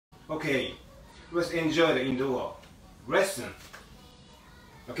Okay, let's enjoy the indoor lesson.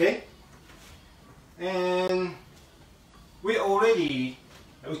 Okay? And we already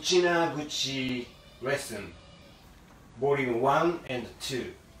Uchinaguchi lesson, volume 1 and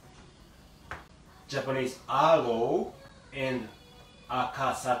 2. Japanese arrow and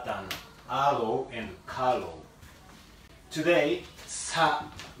akasatan, arrow and karo. Today,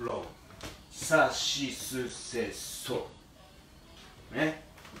 saro, sa, shi, su, se, so.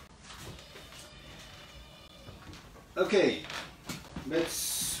 Okay,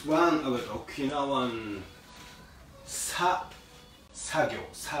 let's learn about Okinawan sagyo,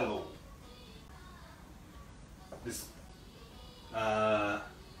 saro. This the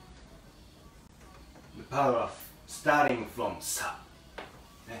paragraph starting from sa.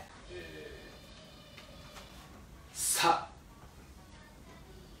 Sa.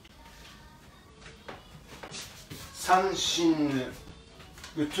 Sanshin,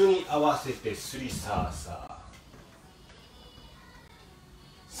 utuに合わせてすりさあさあ。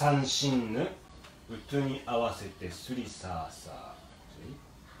Sanshin, utuに合わせてすりさあさあ。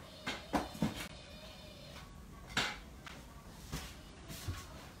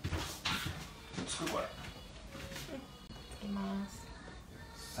つくこれ。つきます。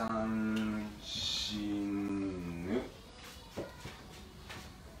Sanshin,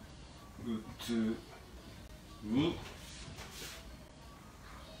 utuに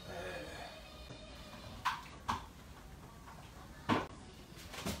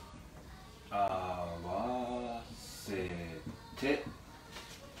合わせて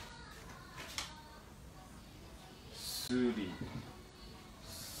すり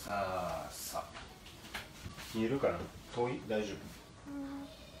さあさ。見えるかな？遠い？大丈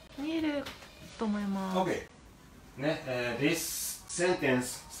夫？見えると思います。Okay. ね、this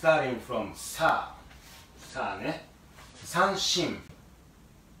sentence starting from さあね。Sanshin.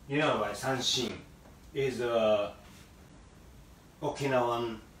 You know why Sanshin is a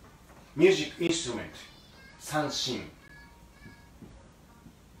Okinawan music instrument. Sanshin.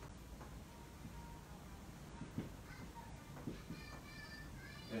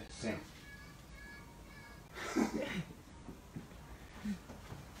 Same.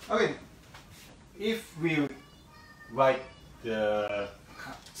 Okay. If we write the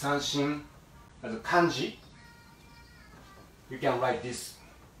Sanshin as a kanji, you can write this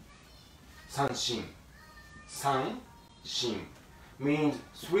Sanshin. Sanshin means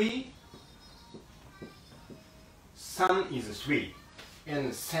three. San is three,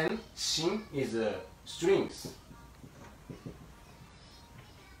 and Shin is strings.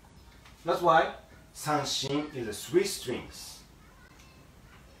 That's why Sanshin is three strings.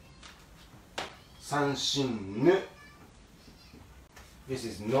 Sanshin. This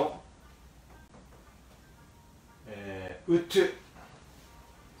is no. Utu.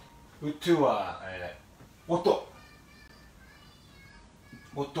 Utu は、音。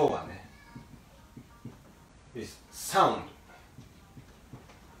音はね。is sound.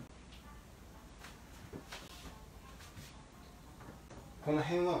 この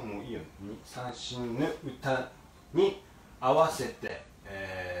辺はもういいよ。三振の歌に合わせて、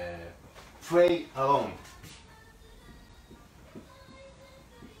play along.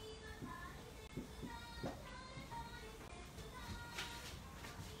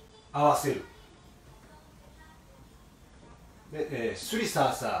 合わせる。で、スリサ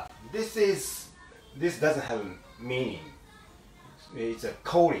ーサー。This doesn't have meaning. It's a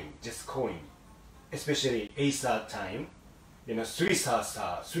calling, just calling. Especially Acer time. You know, スリサー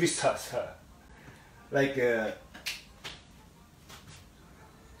サー、スリサーサー。Like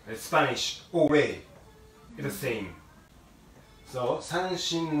Spanish, always. It's the same. So, 三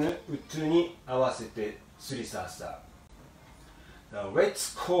振の歌に合わせてスリサーサー。Now,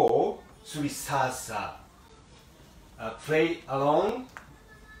 let's call Surisasa. Play along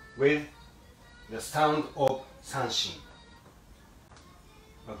with the sound of Sanshin.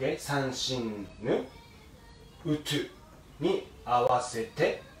 Okay, Sanshin no utu ni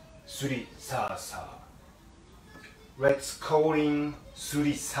awasete Surisasa. Let's call in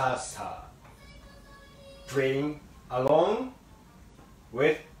Surisasa. Playing along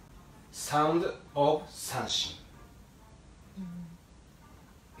with sound of Sanshin.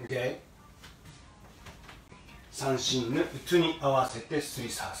 Okay. 三振の歌に合わせてスリ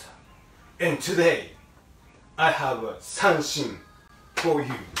サーサー。And today, I have a 三振 for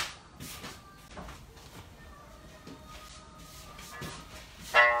you.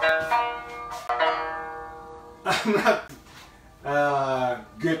 I'm not a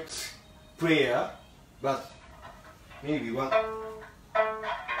good player, but maybe one.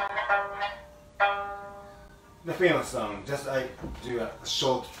 The famous song, just I do a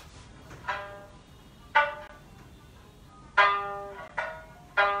short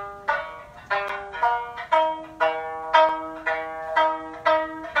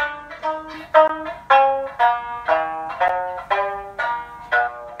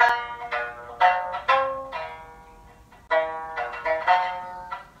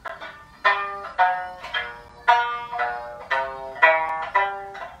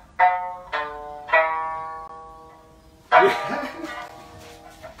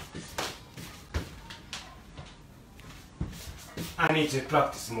I need to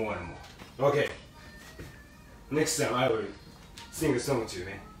practice more and more. Okay. Next time I will sing a song to you,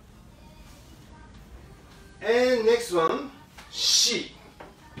 man. And next one, she.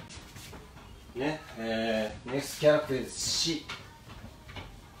 Yeah, next character is she.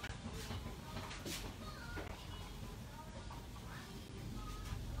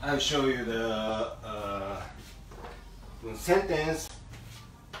 I'll show you the sentence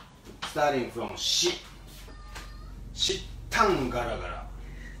starting from she. Shittan gara gara.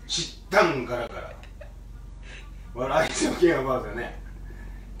 Shittan gara gara. What are you talking about ね。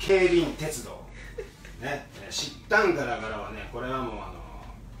競輪鉄道。ね。Shittan gara gara はね、これはもう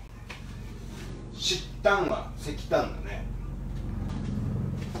Shittanは石炭だね。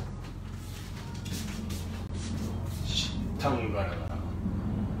Shittan gara gara。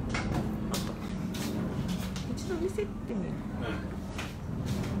一度見せてみる。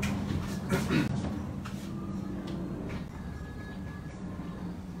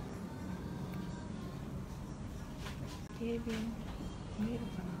警備員見える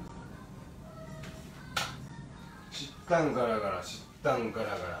かな。Shittan gara gara。Shittan gara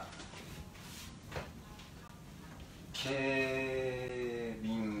gara。競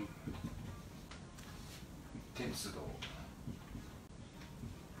輪鉄道。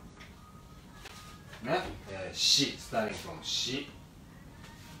ね、she starting from she.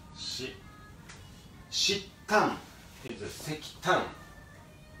 Shittan is 石炭。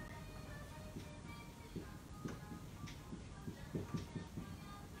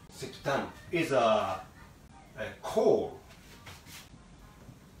石炭 is a coal.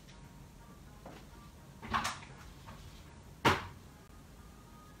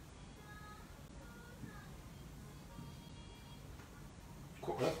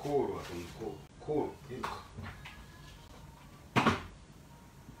 Coal はコールいるか。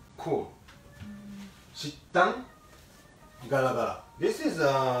コール。Shittanガラガラ。This is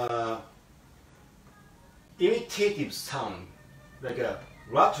a imitative sound, like a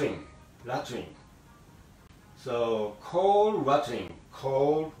rattling. So coal rattling,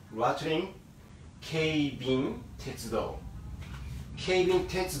 警便鉄道。警便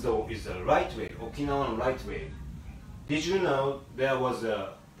鉄道 is a right way, Okinawan right way. Did you know there was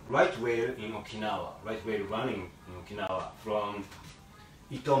a right whale in Okinawa, right whale running in Okinawa from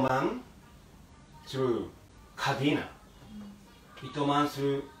Itoman through Kadena, Itoman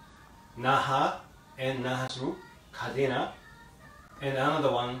through Naha, and Naha through Kadena, and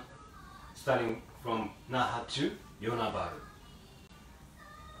another one starting from Naha to Yonabaru.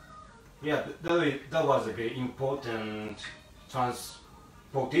 Yeah, that was a very important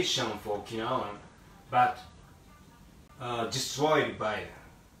transportation for Okinawan, but destroyed by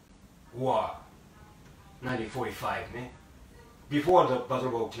war 1945 ね. Before the Battle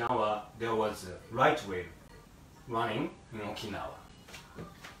of Okinawa, there was a right whale running in Okinawa.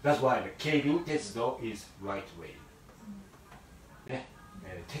 That's why the 警便鉄道 is right way. ね、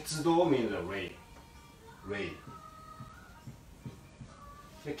鉄道 means a rail.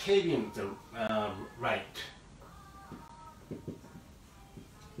 The 警便 is right.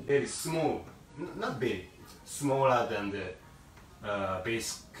 Very small, not very, smaller than the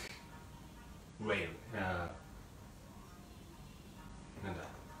basic rail,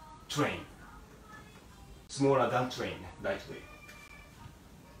 train. Smaller than train, right way.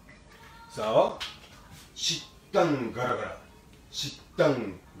 So, Shittan gara gara.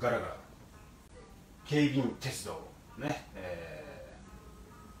 Shittan gara gara. 警便鉄道ね。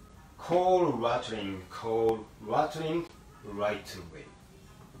Coal rattling, right way.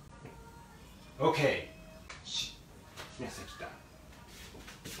 Okay. ね、石炭。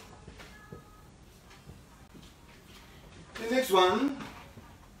The next one.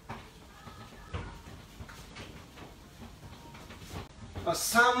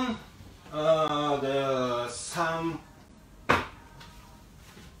 Some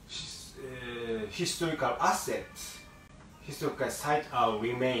historical assets, historical sites are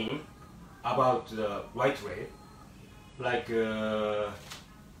remain about the right way. Like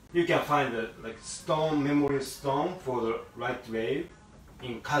you can find like stone, memorial stone for the right way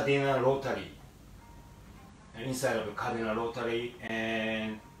in Kadena Rotary. And inside of the Kadena Rotary,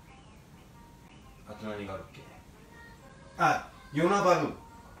 and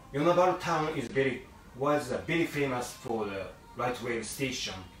Yonabaru town is was very famous for the right wave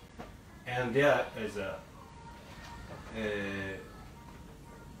station, and there is a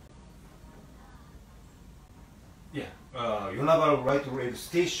Yonabaru right wave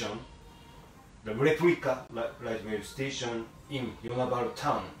station, the replica right wave station in Yonabaru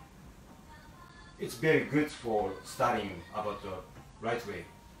town. It's very good for studying about the right wave.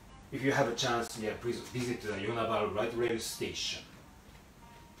 If you have a chance, yeah, please visit the Yonabaru right wave station.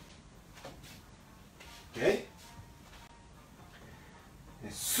 Okay?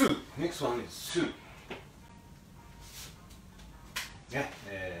 Su. Next one is su. Yeah.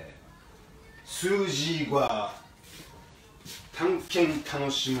 数字は探検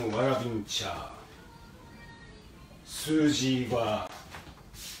楽しむわらびんちゃ。数字は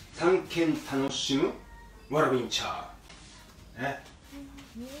探検楽しむわらびんちゃ。ね。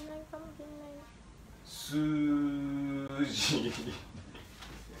見えないかもしれない。数字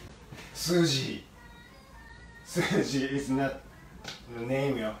数字数字 is not the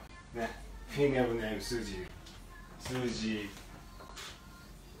name よ。ね。female name 数字。数字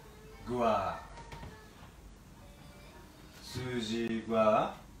は数字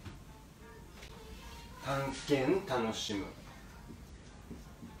は探検楽しむ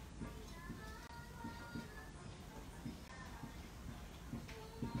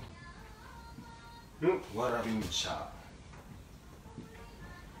わらびんちゃ。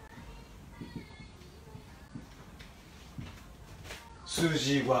数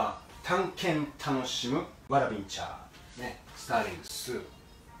字は探検楽しむわらびんちゃ。ね、スターリング数。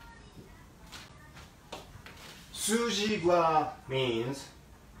数字は means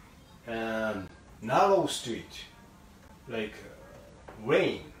narrow street, like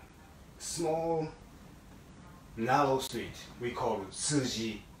lane, small narrow street. We call 数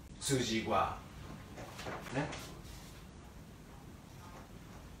字はね。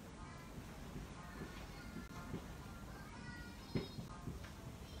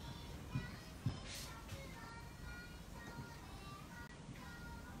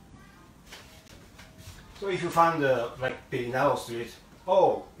So if you find like very narrow street,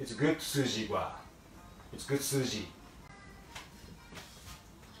 oh, it's good 数字は it's good 数字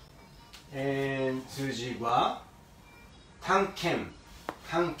and 数字は探検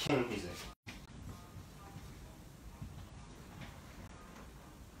is it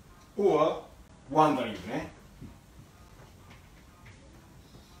or wandering ね。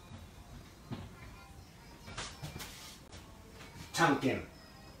探検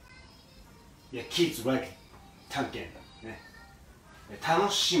Yeah, kids like 探検ね。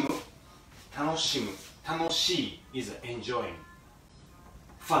楽しむ楽しい is enjoying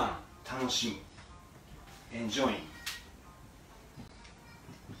fun 楽しむ enjoying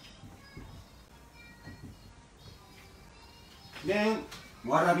then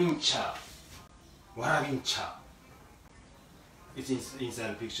わらびんちゃ it's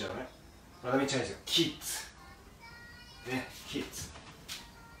inside the picture, right? わらびんちゃ is kids ね kids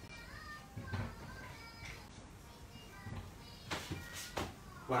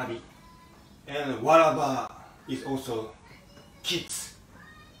warabi and waraba is also kids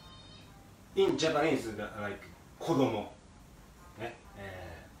in Japanese like 子供ね、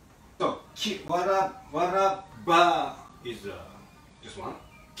so waraba is just one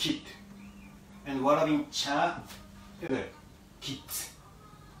kid and warabincha is kids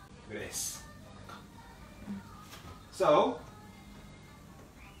ですso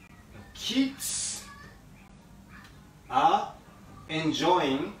kids are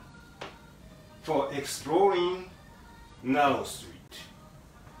enjoying for exploring narrow street.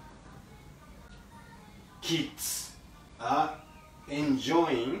 Kids are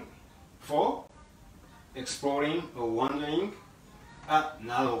enjoying for exploring or wandering a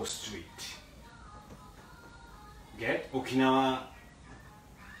narrow street. Okay, in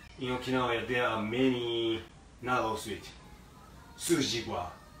Okinawa there are many narrow streets.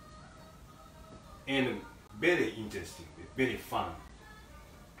 Sujiwa and very interesting, very fun.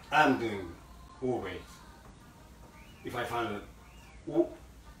 I'm doing always. If I find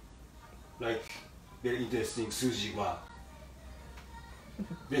like very interesting Sujiwa,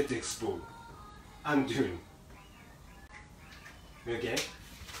 let's explore. I'm doing. Okay?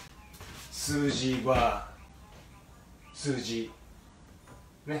 数字は数字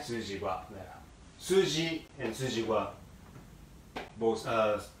ね数字は数字 and 数字は both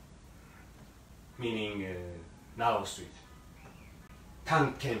meaning narrow street.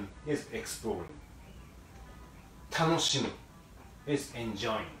 探検 is exploring. 楽しむ is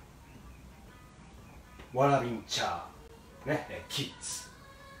enjoying. わらびんちゃね kids.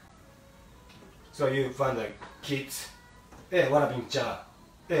 So you find like kids. わらびんちゃ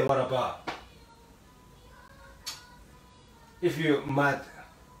わらば if you mad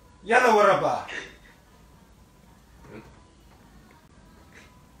やだわらば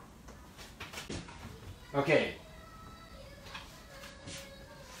OK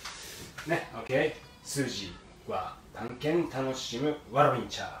ね OK 数字は探検楽しむわらびん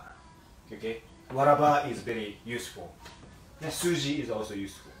ちゃ OK わらば is very useful ね数字 is also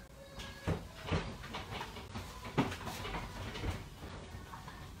useful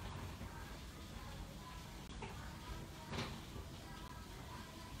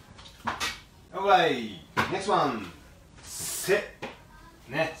one せ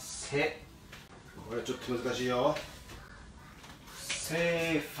ね、せこれちょっと難しいよ。セ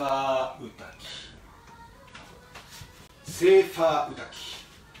ーファーウタキ、セーファーウタキ、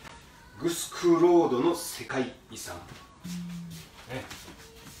グスクロードの世界遺産、ね、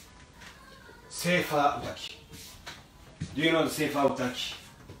セーファーウタキ。 Do you know the セーファーウタキ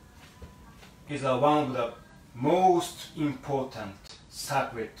is one of the most important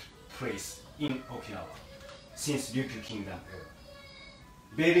sacred place in Okinawa since Ryukyu Kingdom era.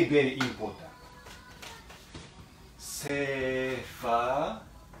 Very, very important. セーファ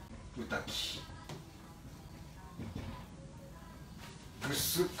ーウタキ、グ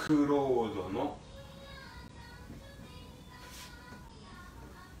スクロードの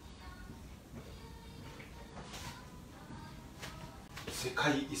世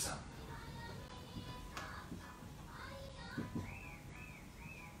界遺産。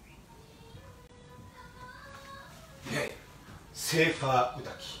セーファーウ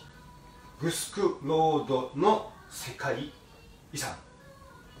タキ、グスクロードの世界遺産。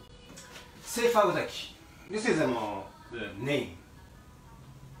セーファーウタキ。This is the name.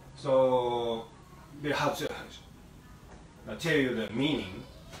 So, very hard to tell you the meaning.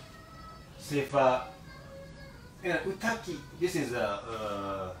 セーファー、Utaki. This is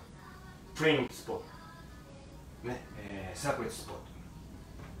a training spot. ね、sacred spot.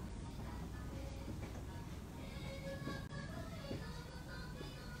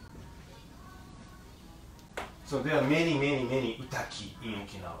 So there are many Utaki in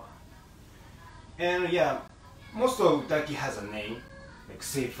Okinawa. And yeah, most of Utaki has a name, like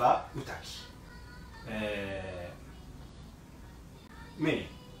Seifa Utaki. Many.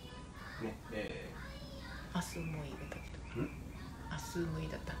 アスムイだったけど。アスムイ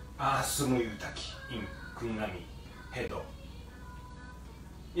だった。アスムイUtaki in Kunami Hedo.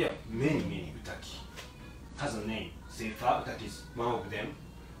 Yeah, many Utaki has a name. Seifa Utaki is one of them,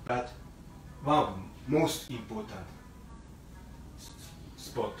 but one of them most important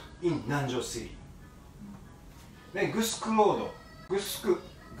spot in Nanjo City. Then Gusku Road.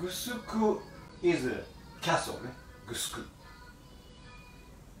 Gusku is a castle, Gusku.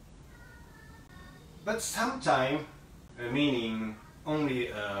 But sometimes meaning only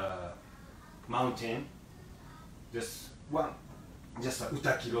a mountain, just a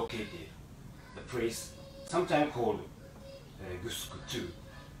Utaki located, the place, sometimes called Gusku too,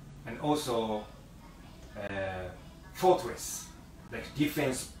 and also fortress, like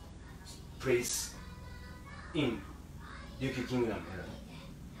defense place in Ryukyu Kingdom era.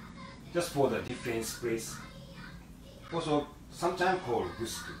 Just for the defense place. Also sometimes called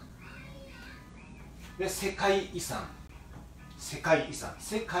Gusku. で、世界遺産。世界遺産。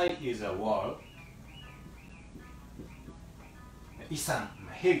世界 is a world. 遺産、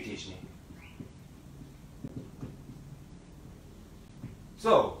heritage ね。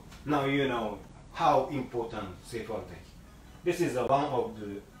So, now you know how important Seifa Utaki. This is one of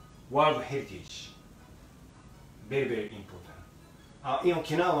the world heritage. Very important. In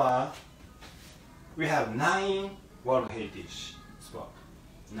Okinawa, we have 9 world heritage spots.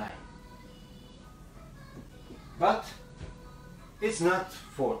 9. But it's not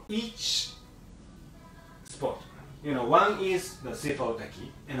for each spot. You know, one is the Seifa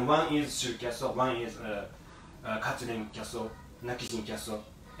Utaki, and one is Shuri Castle, one is Katsuren Castle, Nakijin Castle,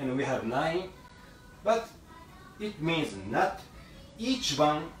 and we have 9. But it means not each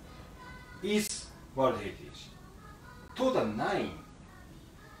one is World Heritage. Total 9,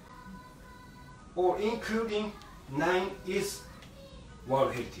 or including 9 is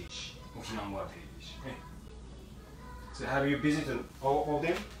World Heritage, Okinawan World Heritage. Okay. So have you visited all of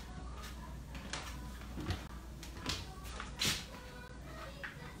them?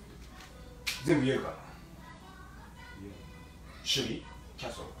 Shuri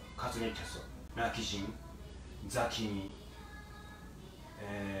Castle, Katsuren Castle, Nakijin, Zaki,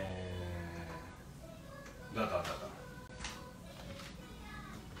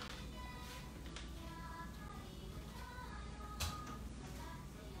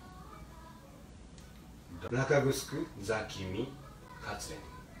 Nakagusuku, Zakimi, Katsuren,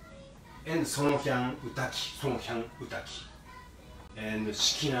 and Sonohyang Utaki, and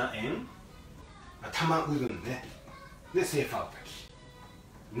Shikina-en, Tama-udon, ne? The Seifa Utaki.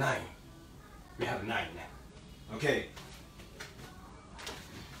 9. We have 9. Okay.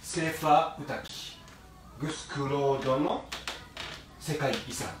 Seifa Utaki. Gusku Road no Sekai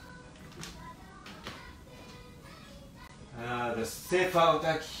Isan. The Seifa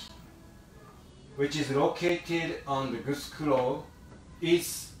Utaki, which is located on the Gusku Road,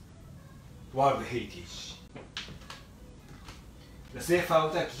 is World Heritage. The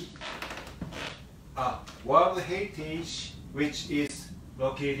Seifa Utaki a World Heritage which is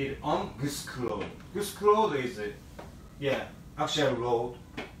located on Gusk Road. Gusk Road is actual road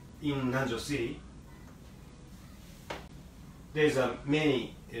in Nanjo City. There is a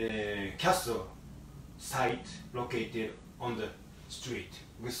many castle site located on the street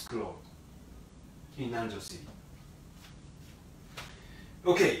Gusk Road in Nanjo City.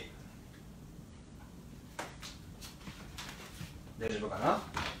 Okay. 大丈夫かな？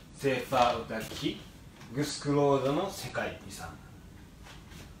セーファーウタキグスクロードの世界遺産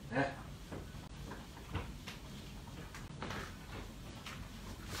ね。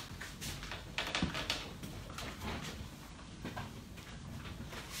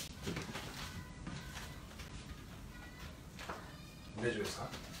大丈夫ですか？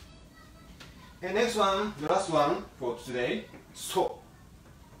 And next one, the last one for today, So.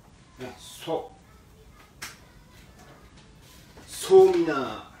 ね、So。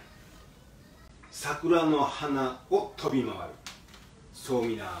So-minaa、桜の花を飛び回る。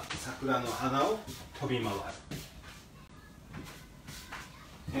So-minaa、桜の花を飛び回る。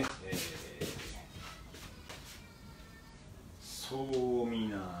ね、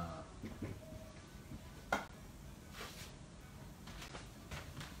So-minaa、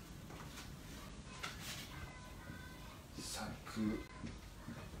桜の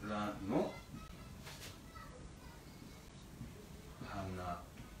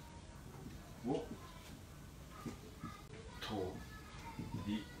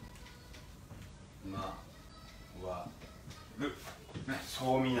を飛び回る。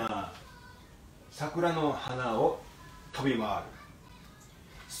So-minaa、桜の花を飛び回る。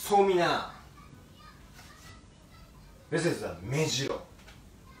So-minaa、This is a 目白。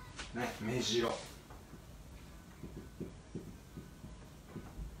ね、目白。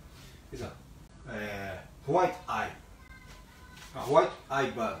This is a white eye。ホワイトア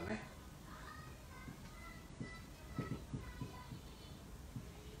イバードね。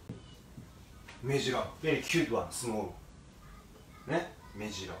目白。Very cute one, small。ね、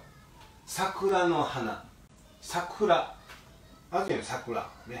目白。桜の花。桜。あという桜。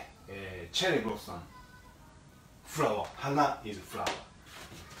ね。チェリーブロッサム。フラワー。花 is flower。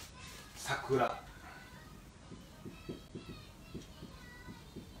桜。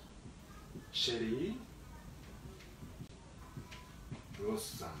チェリー。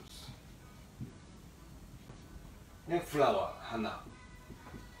blossoms ね、フラワー、花。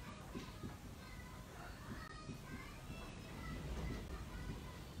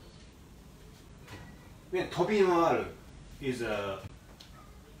ね、飛び回る is a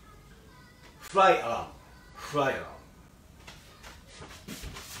fly around, fly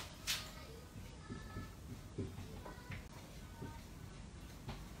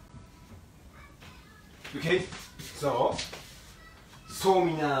around。Okay, so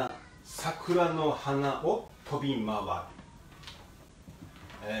So-minaa、桜の花を飛び回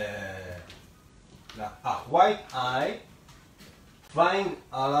る。A white eye flying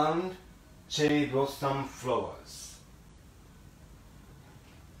around cherry blossom flowers.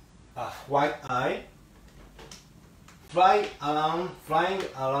 A white eye flying around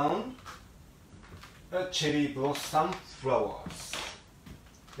cherry blossom flowers.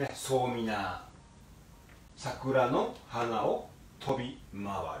 ね、So-minaa、桜の花を飛び回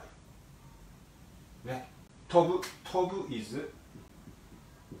る。ね、飛ぶ is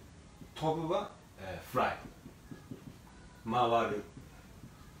飛ぶは、fly 回る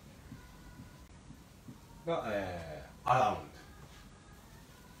が、around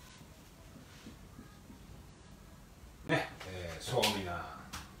ね、So-minaa、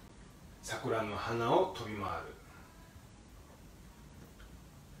桜の花を飛び回る。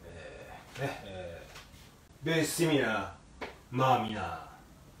very similar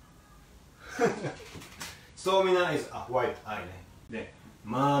mainland。So-minaa is a white eye ね。で、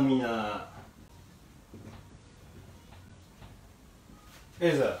mainland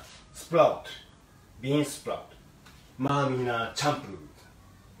is a sprout, bean sprout。mainland champur,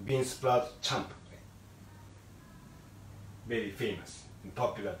 bean sprout champur。Very famous,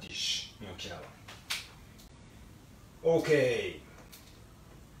 popular dish in Okinawa。OK。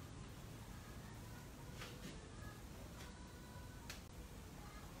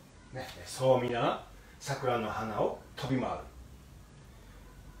ね、So-minaa、桜の花を飛び回る。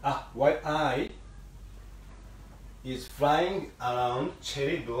A white eye is flying around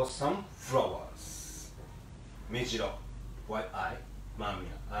cherry blossom flowers。目白、white eye、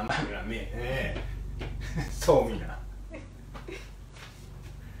mainland、目、So-minaa。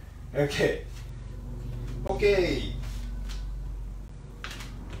Okay。Okay。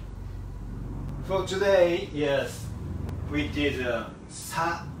For today, yes, we did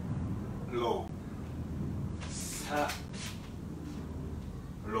Sa low タ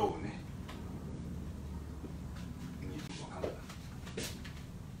ロウね。わかんない。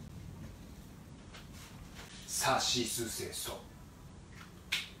さしすせそ。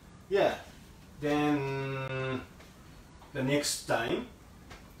Yeah. Then the next time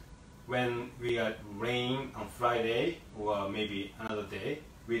when we got rain on Friday or maybe another day,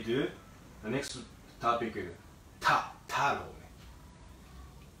 we do the next topic is taro.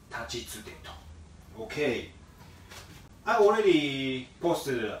 Tachitsude. Okay. I already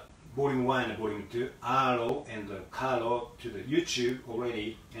posted volume 1 and volume 2, Aro and Karo to the YouTube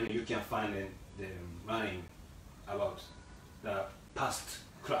already, and you can find them running about the past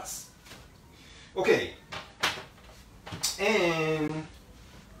class. Okay. And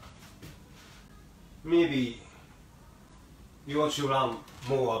maybe you want to learn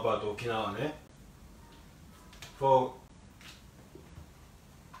more about Okinawa, ne? For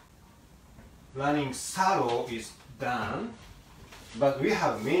learning Saro is done, but we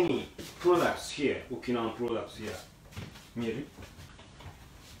have many products here, Okinawan products here. 見える?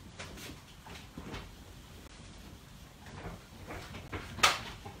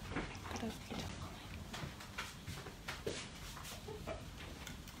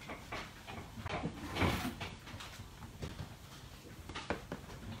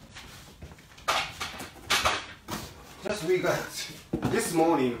 Just we got this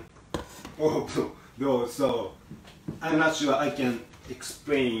morning all of those, so I'm not sure I can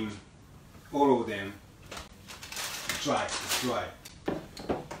explain all of them. Try.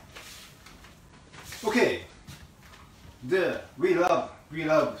 Okay. We love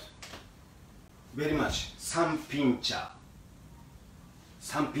very much Sanshin cha.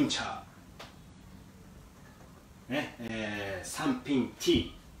 Sanshin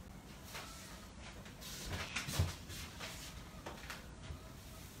tea.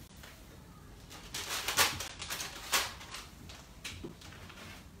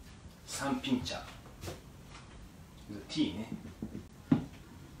 Sanshin cha. The tea, ne?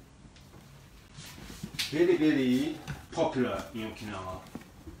 Very popular in Okinawa.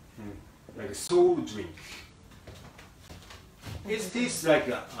 Like a soul drink. It tastes like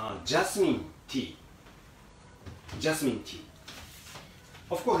jasmine tea.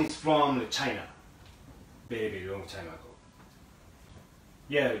 Of course, it's from China. Very long time ago.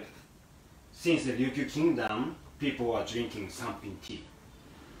 Yeah, since the Ryukyu Kingdom, people are drinking Sanshin tea.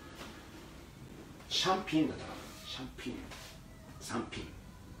 Champagne.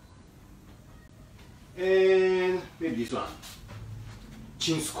 And maybe this one.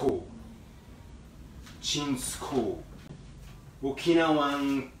 Chinsuko.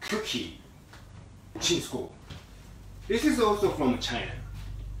 Okinawan cookie. Chinsuko. This is also from China.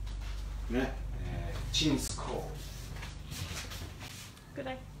 Chinsuko. く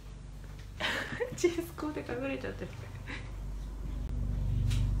らいチンスコーで隠れちゃってる。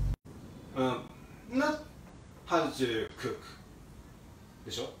Not how to cook.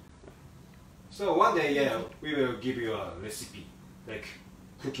 でしょ? So one day, yeah, we will give you a recipe, like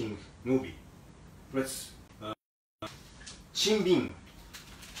cooking movie. Let's Chinbin.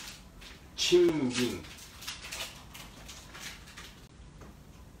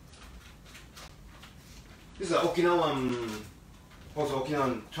 This is an Okinawan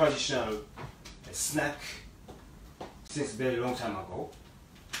traditional snack since very long time ago,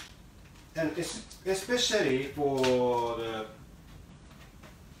 and especially for the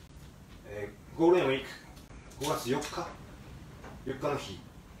Golden Week, 5月4日の日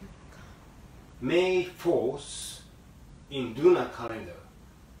May 4th in lunar calendar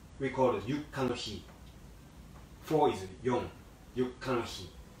we call it 4日の日 4 is 4日の日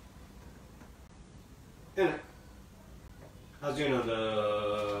and as you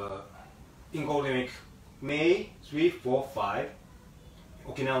know, in Golden Week May 3, 4, 5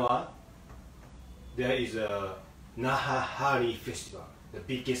 Okinawa there is a Naha Hari festival, the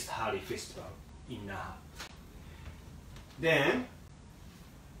biggest Hari festival in Naha. Then,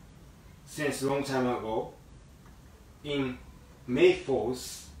 since long time ago, in May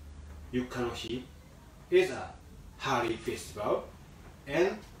 4th, Yukanohi is a Hari festival,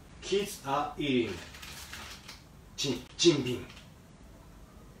 and kids are eating Jinbin.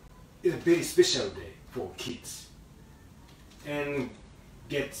 It's a very special day for kids, and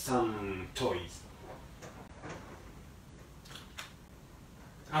get some toys.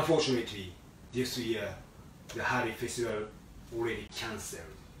 Unfortunately, this year the Hari festival already cancelled.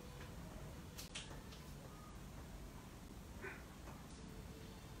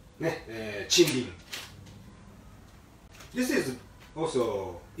 Jinbin. This is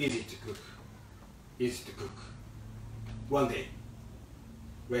also easy to cook. One day,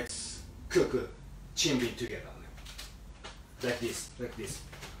 let's cook Jinbin together. like this, like this.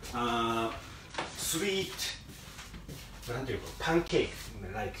 Sweet, なんていうか、パンケーキ、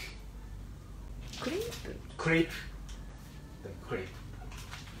like クレープ。クレープ、クレープ。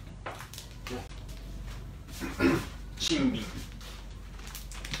珍味。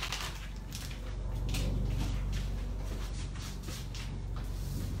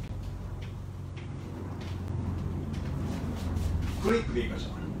クレープでいいかし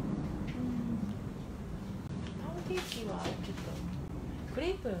ら。パンケーキはちょっとクレ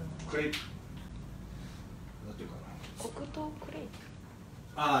ープ。クレープ。なんていうかな。黒糖クレープ。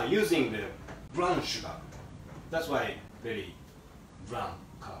Using the brown sugar. That's why very brown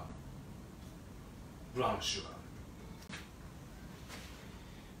color. Brown sugar.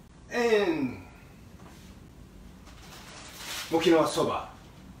 And Okinawa soba.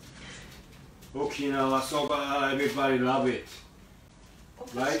 Okinawa soba, everybody love it. お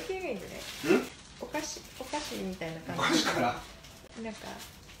菓子系がいいよね。お菓子みたいな感じ。お菓子から。なんか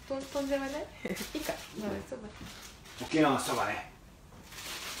飛んではない？いいか。まあそば。沖縄そばね。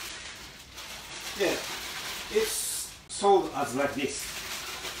Yeah, it's sold as like this.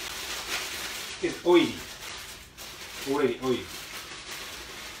 It's oily, already oily.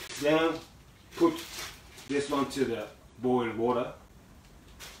 Then put this one to the boiled water.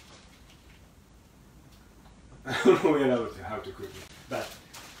 I don't know how to cook it, but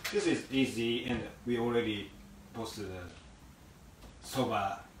this is easy, and we already posted the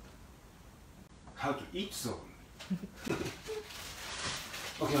soba. How to eat soba?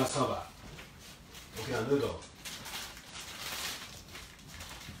 Okinawa soba. Okinawa noodle.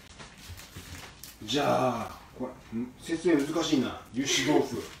 じゃあこれ説明難しいな。油脂豆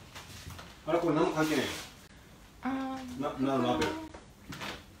腐。あれこれ何も書いてないよ。なるほど。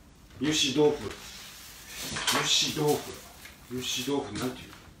油脂豆腐。油脂豆腐。油脂豆腐なんてい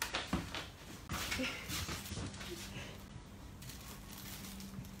う？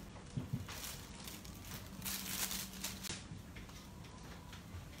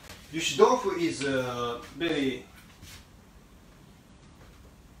油脂豆腐 is very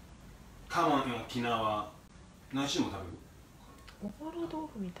common in Okinawa. 何種も食べる？おぼろ豆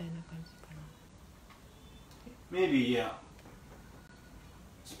腐みたいな感じかな。Maybe yeah.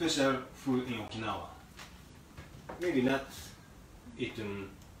 Special food in Okinawa. Maybe not eaten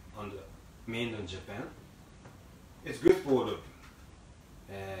on the mainland Japan. It's good for the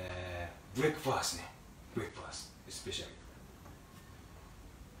breakfast, breakfast especially.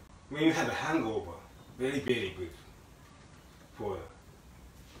 When you have a hangover, very good for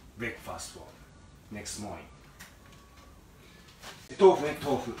breakfast for next morning. 豆腐ね、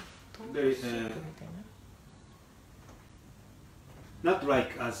豆腐。Very, not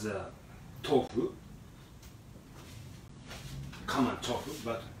like as a tofu, common tofu,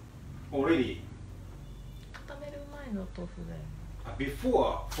 but already 固める前の豆腐だよ。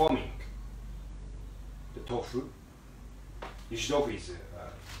before forming the tofu, 油脂豆腐 is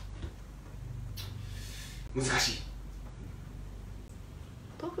難しい。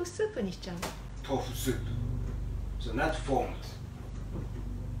豆腐スープにしちゃう。豆腐スープ。So not formed.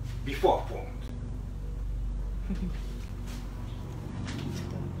 Before formed. ちょ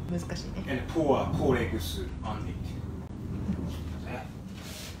っと難しいね。And pour コーレグス on it. ね。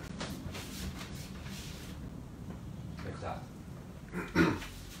Like that.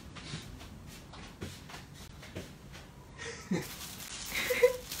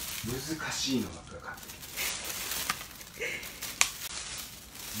 難しいのがかかってる。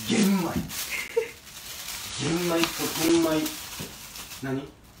玄米と玄米何？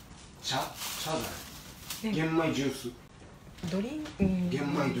茶じゃない。玄米ジュース。ドリンク。玄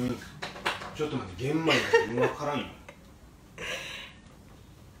米ドリンク。ちょっと待って、玄米なんて分からんよ。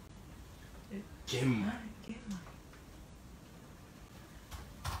玄米。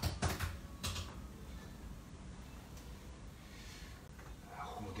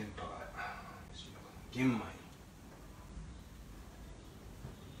この電波が玄米。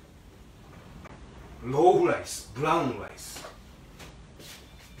Low rice, brown rice.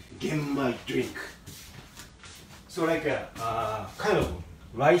 玄米 drink. So like a kind of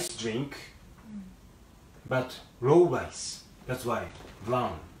rice drink, but low rice. That's why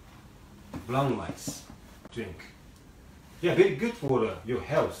brown rice drink. Yeah, very good for your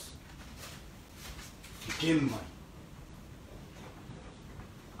health. 玄米。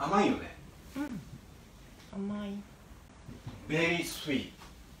甘いよね。甘い。Very sweet.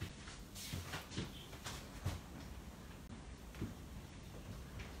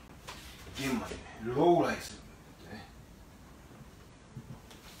 玄米ね、ローライスね。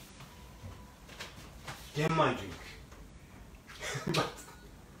玄米 drink. But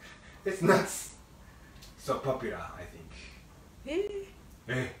it's not so popular, I think. み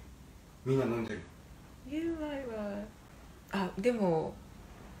んな飲んでる。玄米はでも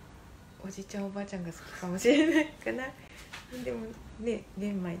おじちゃんおばあちゃんが好きかもしれないかな。でもね、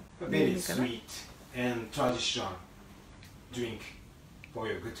玄米 Very sweet and traditional drink for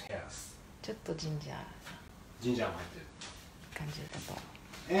your good health. ちょっとジンジャージンジャーも入ってる感じだと。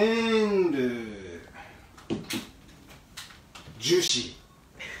and juicy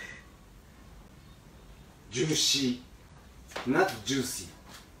not juicy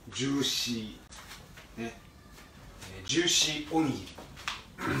juicy ね、ジューシーおにぎり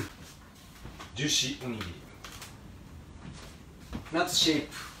ジューシーおにぎり not shape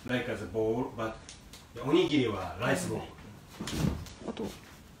like as a bowl but おにぎりはライスボール。あと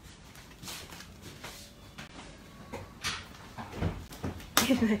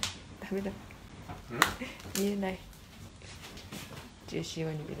言えない、ダメだ言えない。ジューシー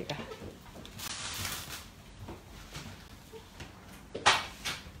おにぎりが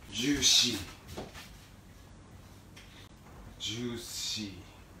ジューシージューシー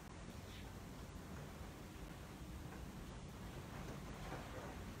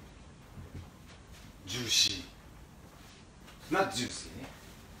ジューシー not juicy ね、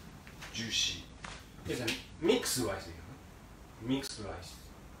ジューシー is a mixed rice よ、mixed rice。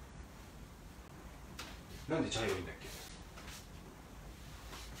 なんで茶色いんだっけ。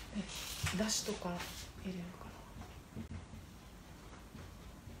だしとか入れるから。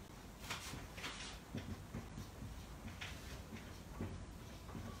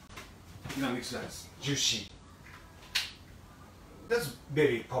今 mixed rice juicy that's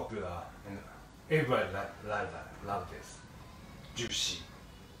very popular and everybody love this juicy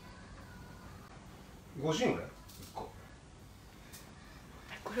 50円ぐらい1個。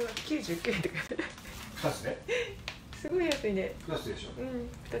これは99円とか2つですごい安いね。2つでしょ。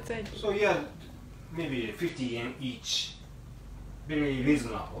2つ入ってる。 So yeah, maybe 50 yen each. Very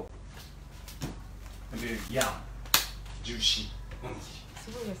reasonable. Very young, juicy. す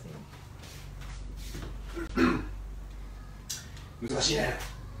ごい安いね。難しいね。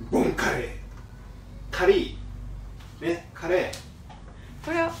ボンカレー。カリー。ね、カレー。こ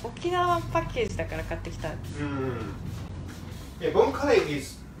れは沖縄パッケージだから買ってきた。Yeah, bon curry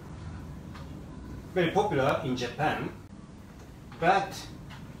is very popular in Japan, but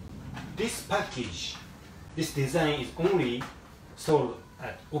this package, this design is only sold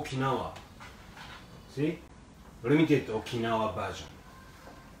at Okinawa. See? Limited Okinawa version.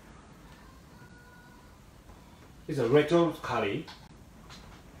 It's a retro curry.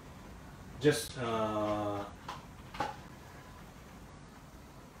 Just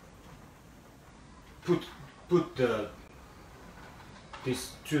put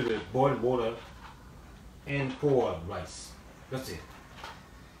this to the boiled water and pour rice. That's it.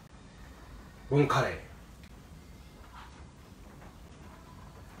 Bon curry.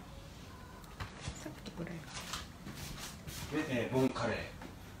 さっきこれ。ね、ボンカレ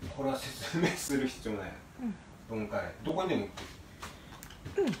ー。これは説明する必要ない。ボンカレー。どこにでも売っ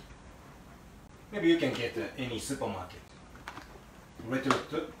てる。Maybe you can get any supermarket. Retro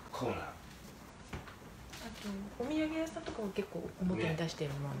corner. お土産屋さんとかは結構表に出して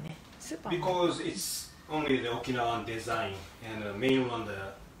るもんね。スーパー Because it's only the Okinawan design and mainland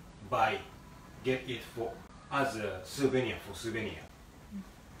buy get it for as a souvenir for souvenir.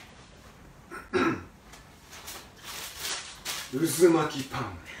 渦巻きパ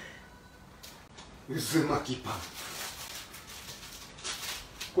ン。渦巻きパン。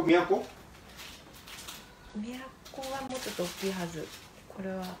これ都？都はもうちょっと大きいはず。これ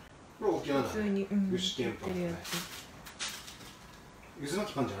はこれ沖縄だね。普通に牛天パンね。渦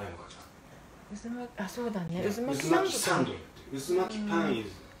巻きパンじゃないのかじゃあ。渦巻き、あ、そうだね。渦巻きサンド。渦巻きパン is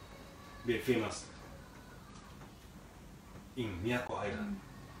very famous in Miyako Island.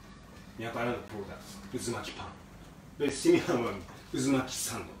 Miyako Island products 渦巻きパン。で、similar one 渦巻き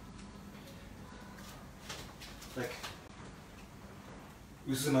サンド。Like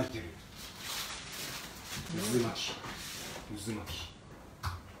渦巻いてる。渦巻き。渦巻き。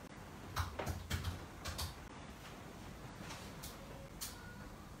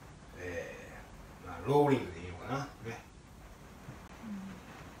ローリングでいいのかな、ね、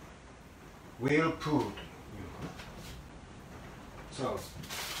ウェルプールというのかな。 So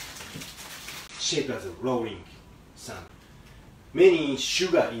shaped as a rolling sand, many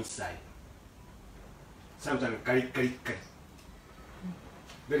sugar inside, sometimes ガリッガリッガリ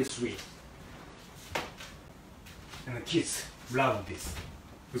very sweet and the kids love this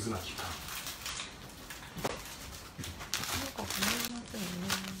渦巻きパン。なんか見えますよね。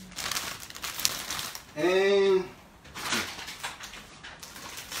And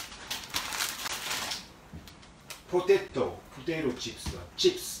potato ポテトチップスはチ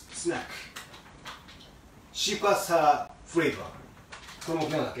ップス、スナック、シークワーサーフレーバー。この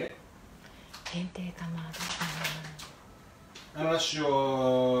沖縄だけ？限定かな、どうかな。I'm not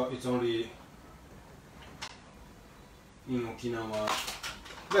sure it's only in Okinawa.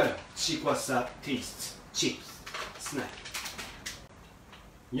 But Shikwasa tastes, chips, snack.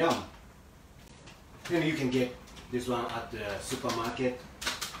 Yum. And you can get this one at the supermarket,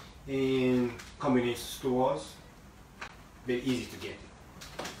 in convenience stores. Very easy to get.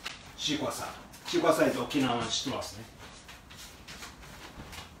 Shikwasa. Shikwasa is Okinawan 知ってますね。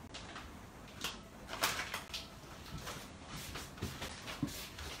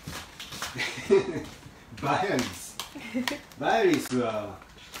Violins. Violins are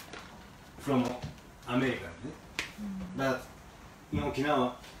from America, but in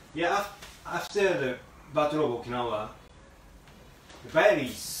Okinawa, yeah, after the Battle of Okinawa, the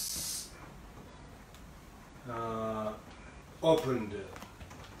violins opened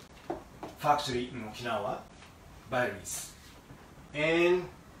factory in Okinawa, violins, and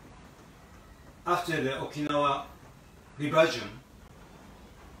after the Okinawa reversion,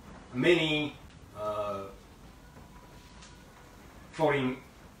 many foreign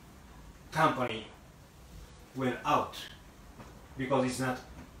company went out because it's not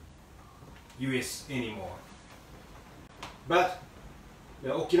US anymore. But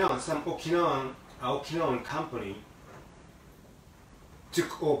some Okinawan company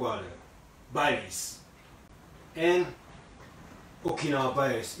took over the virus, and Okinawa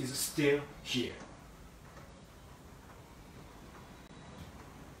virus is still here.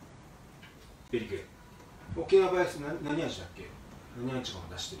 Very good. 沖縄バイス何味だっけ？何味かも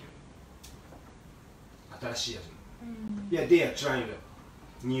出してるよ。新しい味の。Yeah, they are trying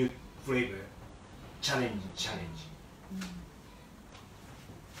the new flavor. Challenge.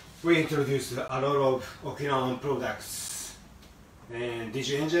 We introduced a lot of Okinawan products. And did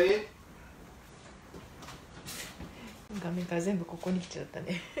you enjoy it? 画面から全部ここに来ちゃった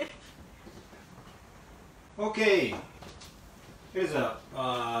ね。Okay. Here's a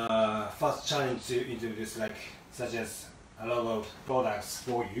first challenge to introduce, such as a lot of products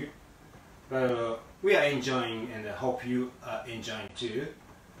for you. But we are enjoying, and I hope you are enjoying too.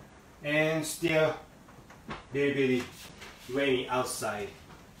 And still very rainy outside.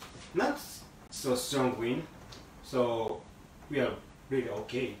 Not so strong wind, so we are really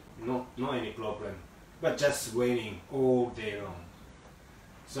okay. No any problem. But just raining all day long.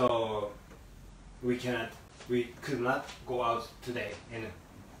 So we could not go out today and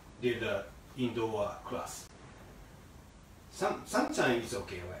do the indoor class. Sometimes it's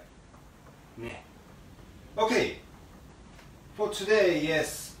okay, right? Yeah. Okay. For today,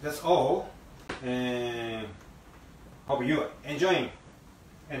 yes, that's all. And hope you are enjoying.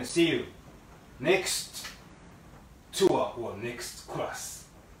 And see you next tour or next class.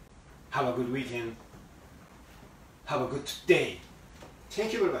 Have a good weekend. Have a good day.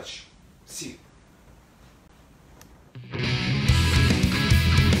 Thank you very much. See you.